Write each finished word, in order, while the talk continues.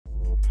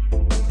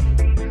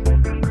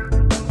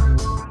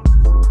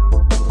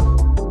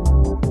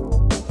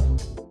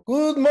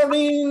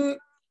morning,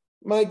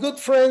 my good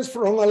friends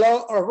from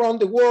around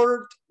the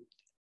world,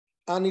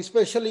 and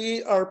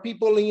especially our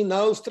people in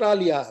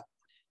Australia.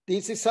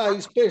 This is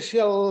a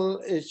special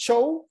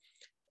show.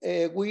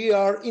 We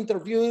are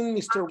interviewing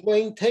Mr.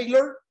 Wayne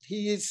Taylor.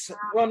 He is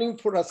running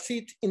for a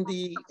seat in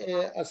the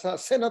as a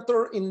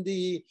senator in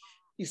the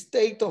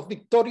state of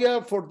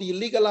Victoria for the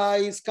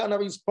Legalise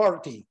Cannabis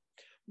Party.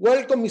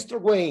 Welcome, Mr.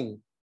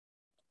 Wayne.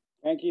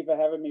 Thank you for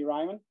having me,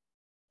 Raymond.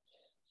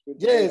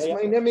 Yes,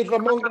 my name is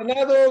Ramon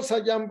Granados.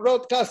 I am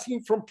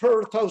broadcasting from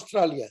Perth,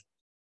 Australia.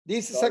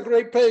 This is a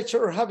great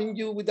pleasure having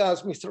you with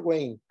us, Mr.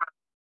 Wayne.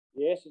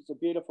 Yes, it's a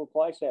beautiful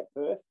place at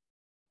Perth.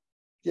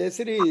 Yes,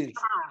 it is.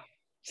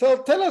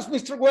 So tell us,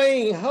 Mr.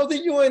 Wayne, how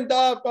did you end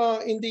up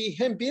in the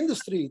hemp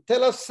industry?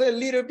 Tell us a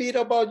little bit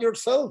about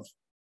yourself.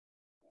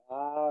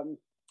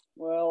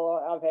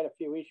 Well, I've had a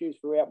few issues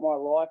throughout my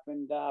life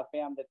and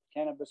found that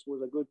cannabis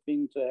was a good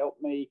thing to help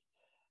me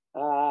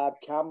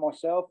calm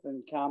myself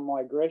and calm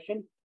my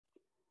aggression.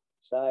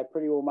 So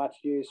pretty well much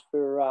used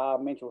for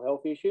mental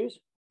health issues.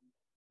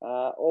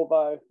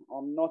 Although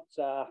I'm not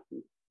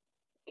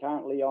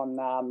currently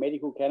on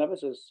medical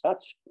cannabis as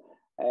such,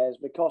 as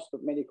the cost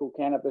of medical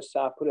cannabis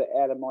put it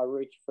out of my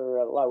reach for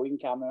a low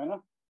income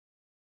earner.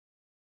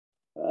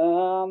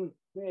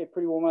 Yeah,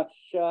 pretty well much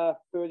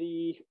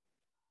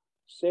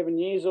 37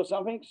 years or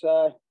something.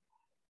 So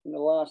in the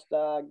last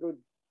good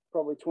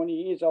probably 20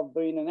 years, I've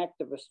been an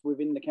activist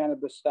within the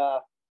cannabis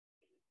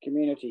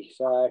community.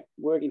 So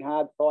working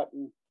hard,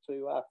 fighting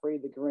to free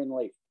the green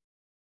leaf.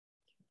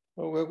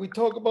 Well, we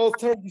talk about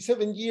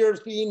 37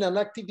 years being an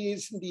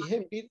activist in the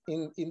hemp,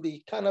 in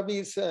the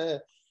cannabis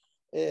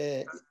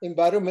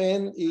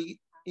environment.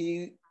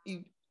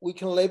 We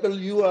can label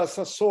you as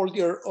a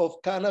soldier of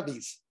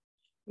cannabis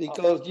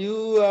because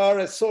you are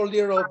a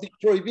soldier of the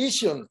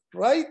prohibition,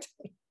 right?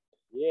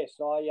 Yes,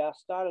 I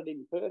started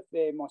in Perth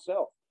there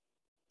myself.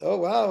 Oh,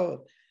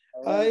 wow.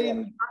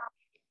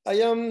 I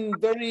am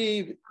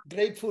very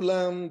grateful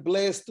and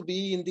blessed to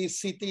be in this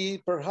city.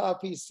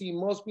 Perhaps it's the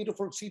most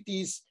beautiful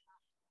cities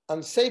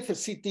and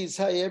safest cities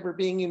I ever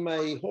been in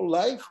my whole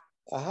life.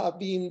 I have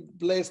been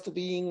blessed to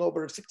be in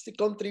over 60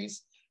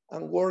 countries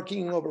and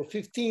working over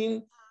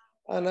 15,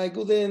 and I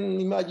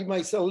couldn't imagine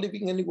myself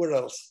living anywhere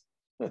else.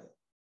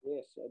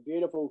 Yes, a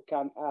beautiful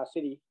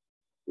city,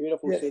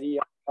 beautiful city.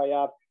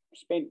 I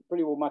spent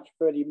pretty well much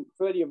 30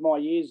 of my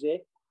years there.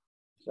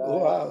 So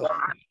wow.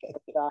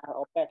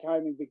 I'm back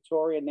home in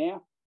Victoria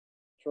now,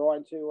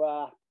 trying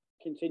to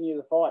continue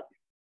the fight.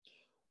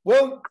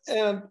 Well,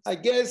 I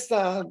guess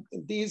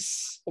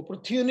this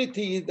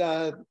opportunity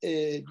that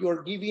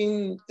you're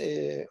giving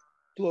to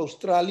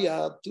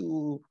Australia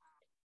to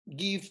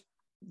give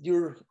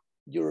your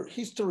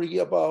history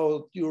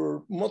about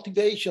your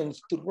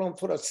motivations to run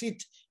for a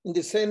seat in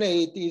the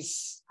Senate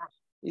is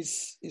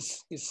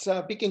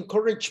a big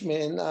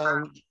encouragement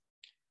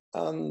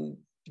and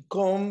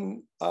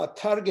become a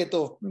target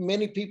of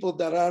many people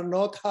that are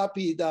not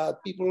happy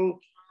that people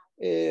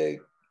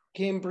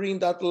can bring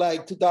that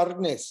light to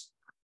darkness.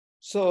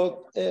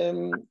 So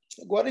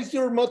what is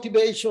your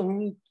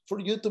motivation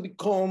for you to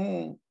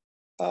become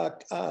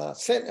a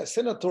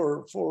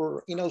senator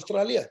in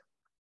Australia?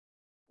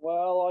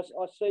 Well,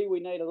 I see we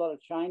need a lot of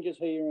changes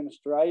here in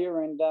Australia,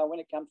 and when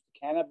it comes to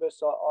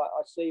cannabis,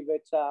 I see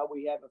that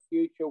we have a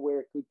future where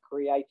it could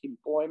create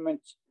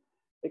employment.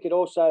 It could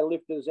also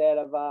lift us out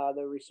of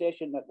the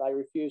recession that they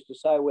refuse to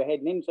say we're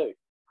heading into.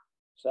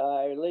 So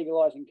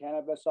legalising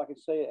cannabis, I can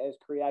see it as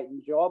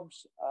creating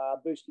jobs,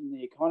 boosting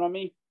the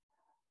economy.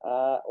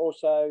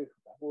 Also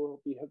will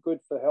be good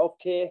for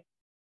healthcare.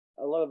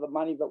 A lot of the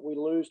money that we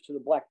lose to the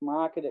black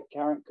market at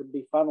current could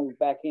be funneled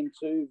back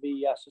into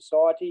the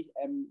society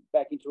and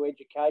back into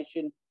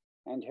education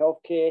and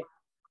healthcare.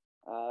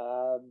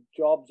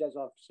 Jobs, as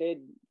I've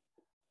said,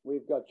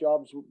 we've got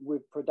jobs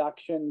with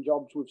production,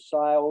 jobs with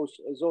sales.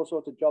 There's all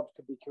sorts of jobs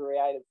could be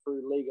created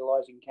through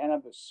legalising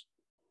cannabis.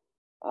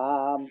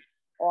 I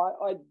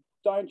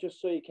don't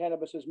just see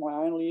cannabis as my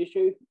only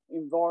issue.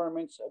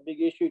 Environment's a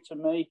big issue to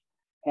me.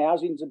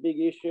 Housing's a big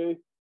issue.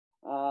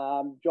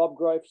 Job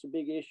growth's a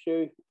big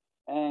issue.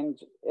 And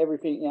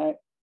everything, you know,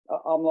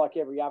 I'm like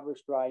every other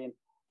Australian.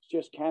 It's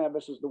just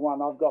cannabis is the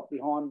one I've got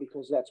behind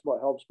because that's what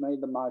helps me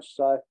the most.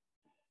 So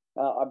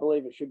I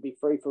believe it should be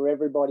free for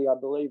everybody. I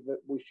believe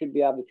that we should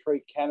be able to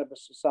treat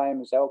cannabis the same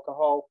as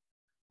alcohol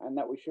and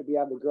that we should be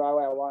able to grow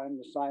our own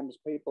the same as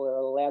people are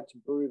allowed to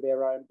brew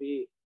their own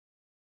beer.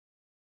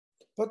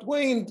 But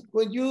when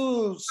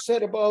you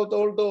said about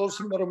all those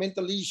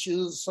environmental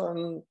issues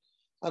and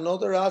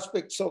other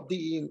aspects of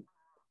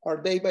our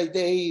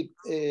day-by-day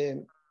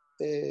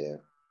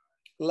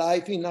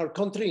life in our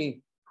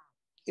country,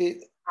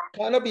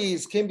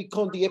 cannabis can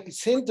become the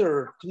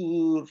epicenter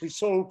to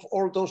resolve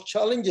all those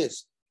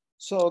challenges.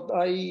 So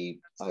I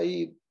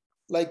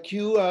like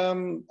you,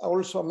 I'm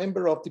also a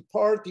member of the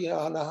party,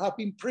 and I have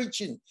been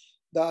preaching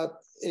that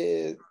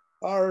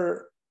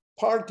our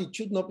party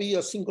should not be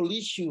a single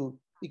issue,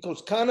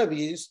 because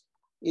cannabis,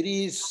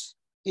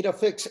 it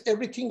affects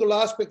every single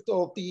aspect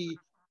of the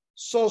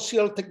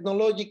social,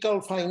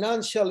 technological,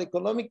 financial,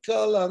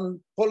 economical, and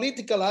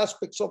political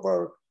aspects of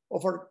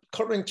our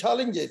current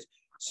challenges.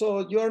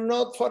 So you're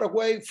not far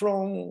away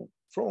from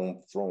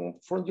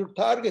your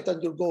target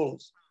and your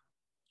goals.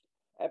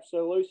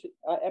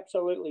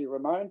 Absolutely,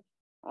 Ramon.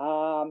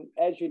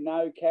 As you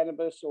know,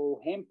 cannabis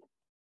or hemp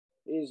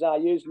is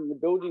used in the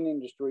building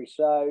industry.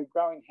 So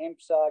growing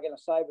hemp's going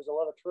to save us a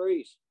lot of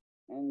trees.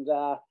 And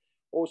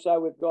also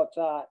we've got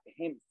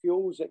hemp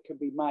fuels that can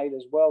be made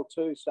as well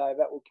too. So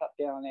that will cut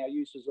down on our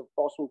uses of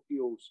fossil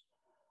fuels.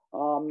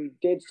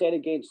 Dead set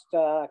against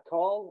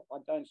coal. I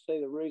don't see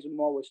the reason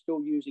why we're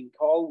still using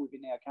coal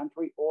within our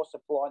country or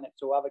supplying it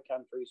to other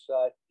countries.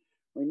 So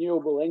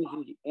renewable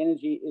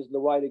energy is the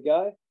way to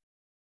go.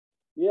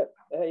 Yep,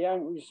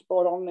 you're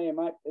spot on there,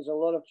 mate. There's a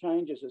lot of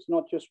changes. It's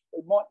not just,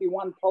 it might be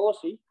one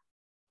policy,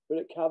 but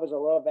it covers a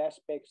lot of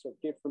aspects of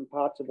different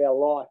parts of our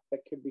life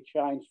that could be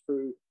changed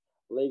through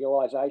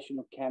legalization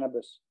of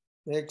cannabis.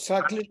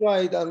 Exactly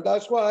right. And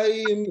that's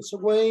why Mr.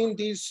 Wayne,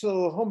 this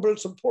humble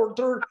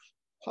supporter,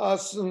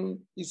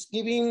 is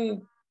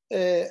giving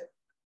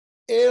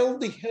all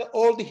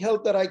the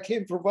help that I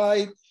can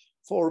provide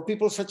for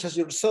people such as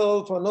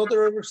yourself and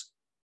others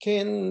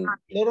can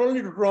not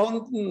only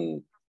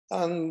run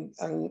and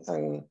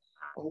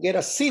get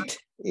a seat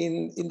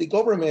in the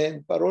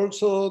government, but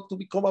also to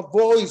become a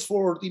voice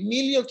for the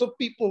millions of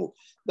people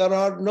that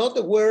are not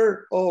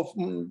aware of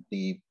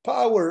the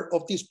power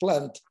of this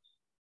plant.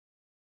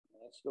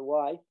 That's the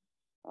way.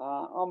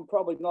 I'm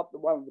probably not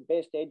one of the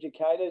best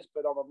educators,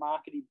 but I'm a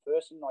marketing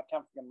person. I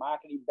come from a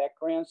marketing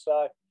background,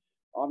 so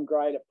I'm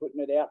great at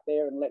putting it out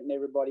there and letting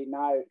everybody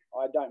know.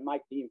 I don't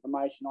make the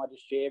information, I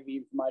just share the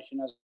information,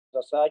 as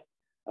I say.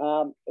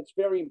 It's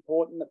very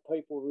important that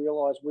people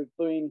realise we've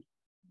been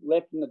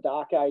left in the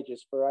dark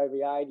ages for over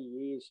 80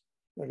 years.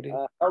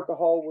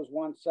 Alcohol was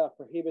once a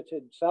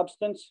prohibited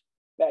substance.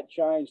 That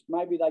changed.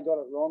 Maybe they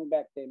got it wrong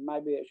back then.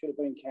 Maybe it should have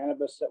been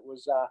cannabis that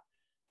was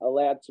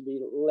allowed to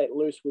be let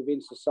loose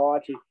within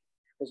society,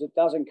 because it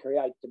doesn't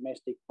create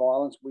domestic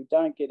violence. We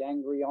don't get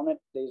angry on it.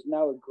 There's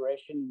no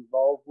aggression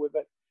involved with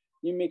it.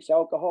 You mix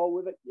alcohol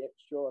with it, yep,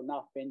 sure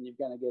enough, then you're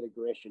going to get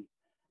aggression.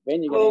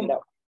 Then you're going to end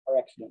up with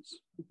accidents.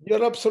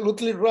 You're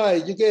absolutely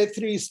right. You get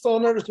 3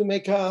 stoners, you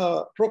make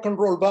a rock and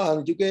roll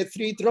band. You get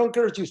 3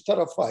 drunkards, you start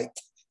a fight.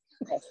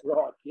 That's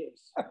right,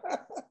 yes.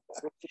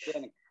 We're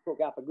going to cook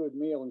up a good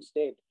meal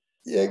instead.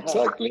 Yeah,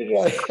 exactly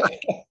right.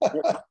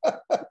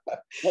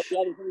 The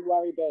only thing we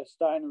worry about a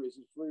stoner is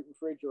the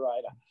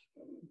refrigerator.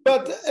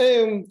 But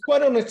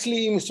quite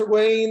honestly, Mr.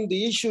 Wayne,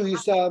 the issue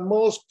is that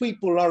most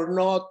people are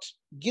not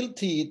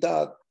guilty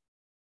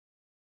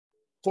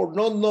for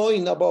not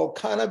knowing about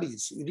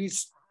cannabis.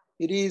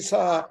 It is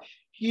a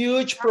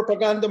huge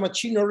propaganda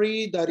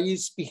machinery that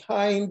is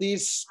behind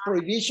this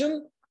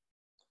prohibition.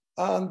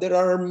 And there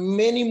are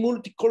many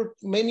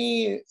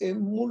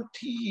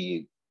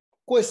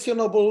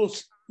questionable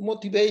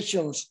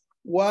motivations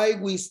why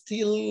we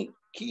still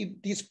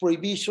keep this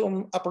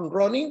prohibition up and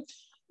running,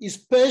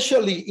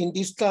 especially in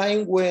this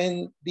time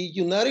when the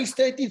United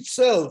States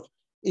itself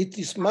is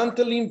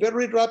dismantling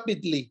very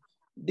rapidly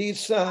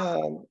this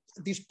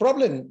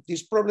problem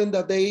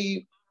that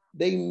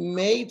they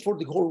made for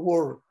the whole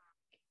world.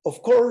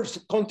 Of course,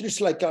 countries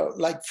like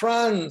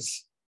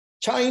France,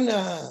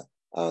 China,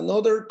 and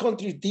other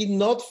countries did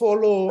not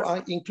follow,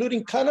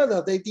 including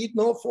Canada, they did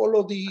not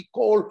follow the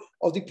call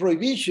of the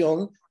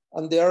prohibition,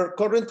 and they are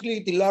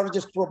currently the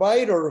largest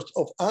providers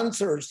of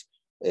answers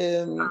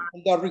in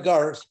that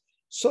regard.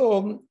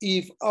 So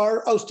if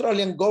our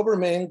Australian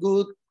government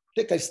would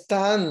take a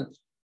stand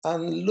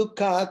and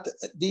look at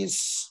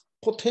this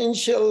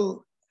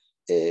potential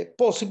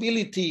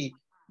possibility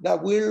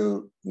that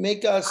will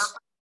make us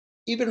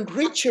even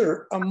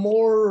richer and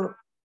more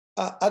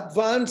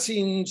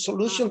advancing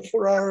solution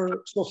for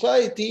our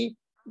society,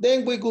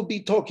 then we could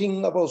be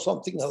talking about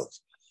something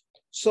else.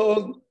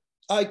 So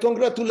I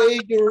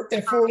congratulate your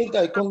effort.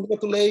 I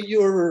congratulate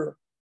your,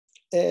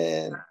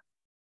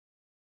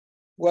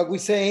 what we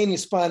say in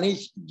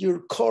Spanish,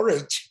 your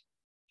courage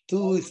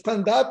to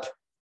stand up.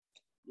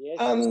 Yes.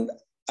 And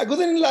I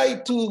wouldn't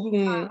like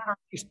to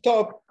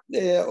stop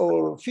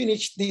or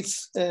finish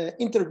this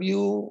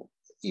interview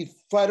if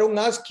I don't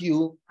ask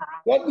you,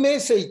 what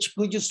message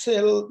could you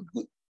sell?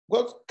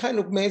 What kind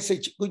of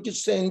message could you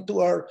send to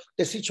our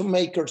decision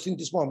makers in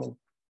this moment?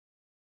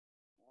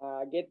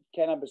 Get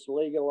cannabis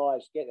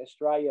legalised, get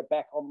Australia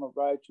back on the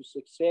road to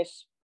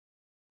success.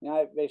 You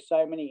know, there's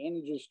so many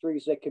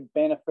industries that could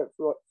benefit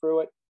through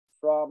it,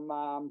 from,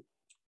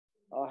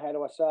 how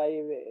do I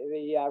say,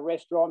 the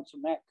restaurants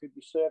and that could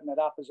be serving it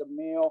up as a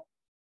meal.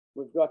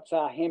 We've got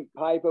hemp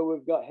paper,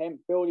 we've got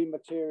hemp building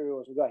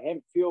materials, we've got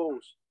hemp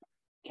fuels,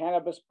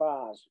 cannabis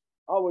bars.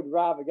 I would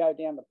rather go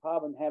down the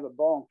pub and have a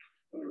bong.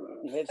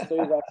 Let's do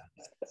that.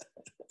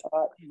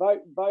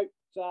 Vote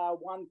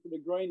one for the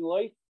green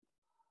leaf,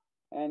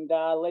 and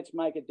let's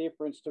make a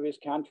difference to this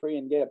country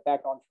and get it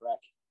back on track.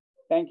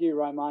 Thank you,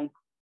 Romain.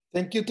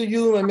 Thank you to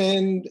you, my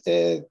man.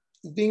 It's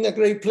been a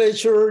great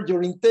pleasure.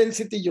 Your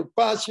intensity, your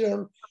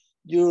passion,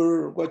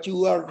 what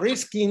you are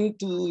risking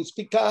to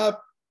speak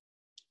up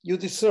you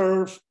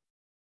deserve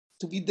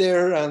to be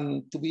there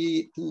and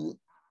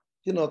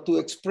to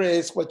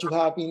express what you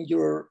have in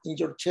your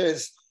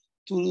chest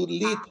to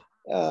lead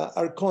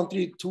our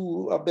country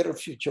to a better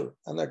future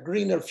and a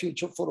greener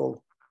future for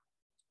all.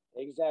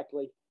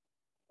 Exactly.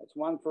 It's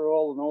one for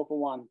all and all for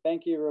one.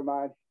 Thank you,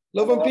 Ramon.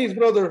 Love and peace,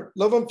 brother.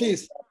 Love and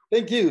peace.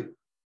 Thank you.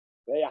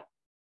 Yeah.